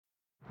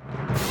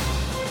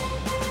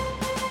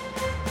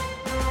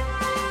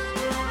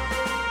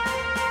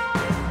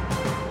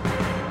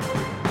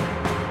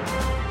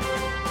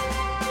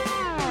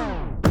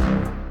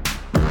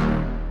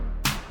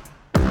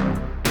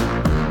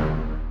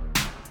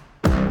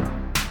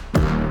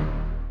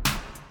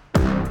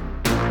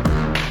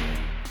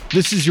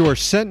This is your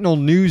Sentinel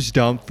News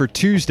Dump for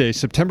Tuesday,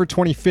 September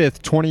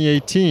 25th,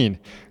 2018.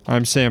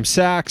 I'm Sam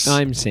Sachs.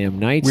 I'm Sam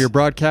Knight. We are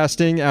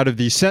broadcasting out of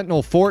the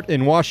Sentinel Fort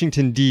in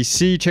Washington,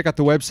 D.C. Check out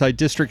the website,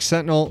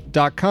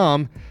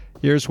 districtsentinel.com.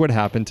 Here's what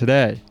happened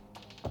today.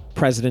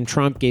 President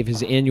Trump gave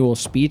his annual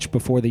speech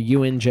before the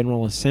UN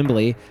General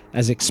Assembly.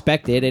 As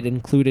expected, it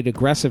included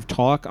aggressive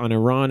talk on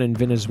Iran and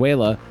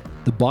Venezuela.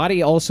 The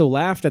body also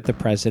laughed at the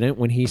president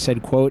when he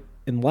said, quote,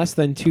 "In less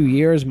than 2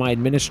 years, my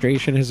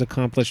administration has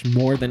accomplished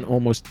more than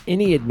almost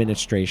any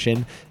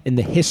administration in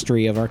the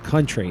history of our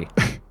country."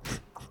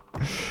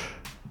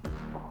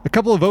 A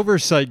couple of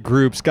oversight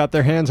groups got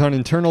their hands on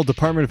internal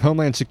Department of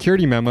Homeland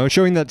Security memo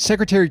showing that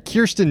Secretary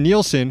Kirstjen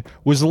Nielsen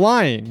was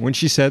lying when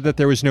she said that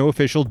there was no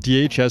official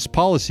DHS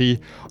policy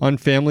on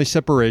family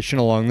separation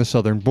along the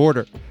southern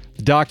border.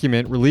 The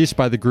document, released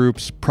by the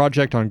group's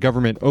Project on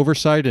Government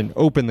Oversight and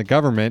Open the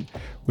Government,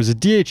 was a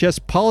DHS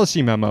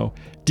policy memo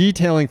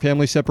detailing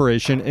family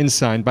separation and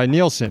signed by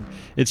Nielsen.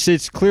 It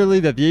states clearly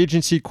that the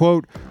agency,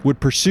 quote, would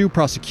pursue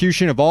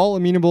prosecution of all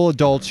amenable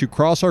adults who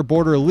cross our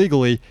border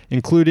illegally,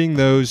 including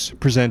those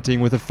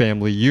presenting with a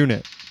family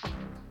unit.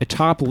 A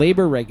top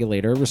labor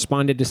regulator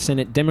responded to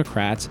Senate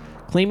Democrats,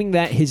 claiming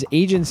that his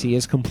agency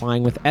is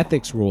complying with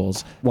ethics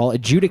rules while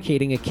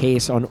adjudicating a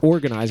case on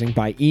organizing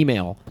by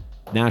email.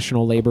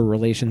 National Labor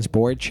Relations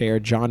Board Chair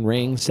John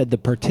Ring said the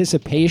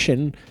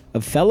participation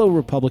of fellow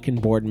Republican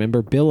board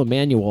member Bill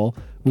Emanuel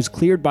was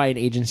cleared by an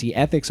agency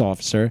ethics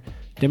officer.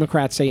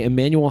 Democrats say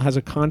Emanuel has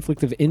a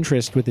conflict of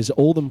interest with his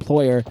old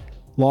employer,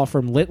 law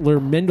firm Littler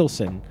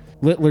Mendelson.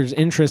 Littler's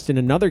interest in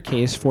another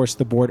case forced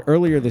the board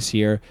earlier this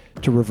year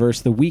to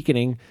reverse the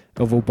weakening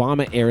of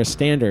Obama-era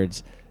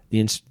standards.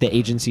 The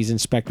agency's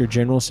inspector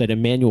general said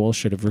Emanuel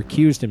should have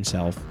recused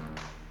himself.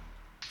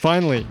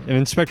 Finally, an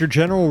Inspector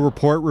General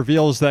report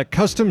reveals that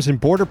Customs and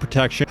Border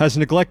Protection has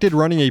neglected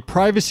running a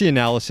privacy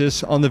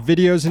analysis on the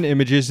videos and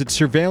images that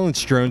surveillance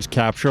drones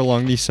capture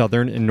along the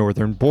southern and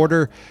northern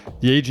border.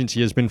 The agency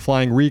has been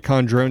flying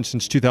recon drones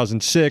since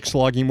 2006,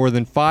 logging more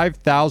than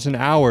 5,000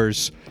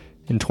 hours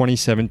in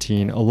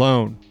 2017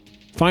 alone.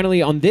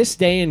 Finally, on this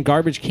day in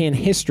garbage can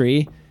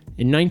history,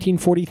 in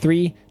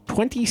 1943,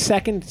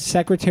 22nd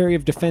Secretary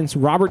of Defense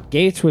Robert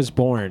Gates was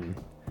born.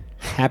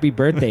 Happy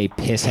birthday,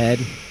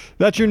 pisshead.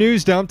 That's your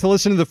news dump. To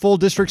listen to the full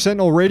District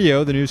Sentinel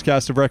Radio, the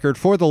newscast of record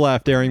for the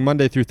left, airing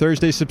Monday through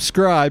Thursday,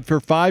 subscribe for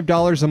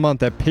 $5 a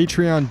month at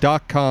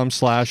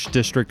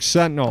patreon.com/District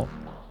Sentinel.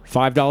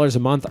 $5 a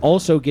month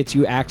also gets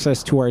you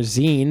access to our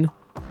zine.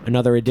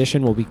 Another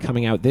edition will be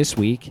coming out this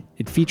week.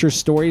 It features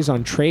stories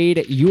on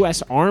trade,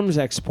 U.S. arms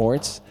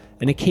exports,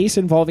 and a case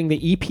involving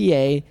the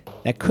EPA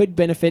that could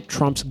benefit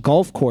Trump's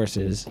golf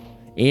courses,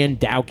 and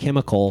Dow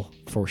Chemical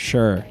for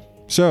sure.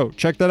 So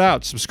check that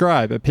out.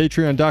 Subscribe at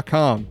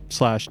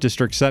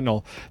patreon.com/District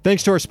Sentinel.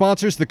 Thanks to our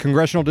sponsors, the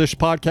Congressional Dish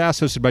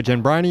podcast hosted by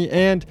Jen Briney,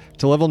 and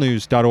to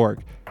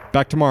levelnews.org.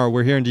 Back tomorrow.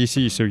 We're here in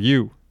D.C., so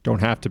you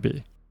don't have to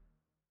be.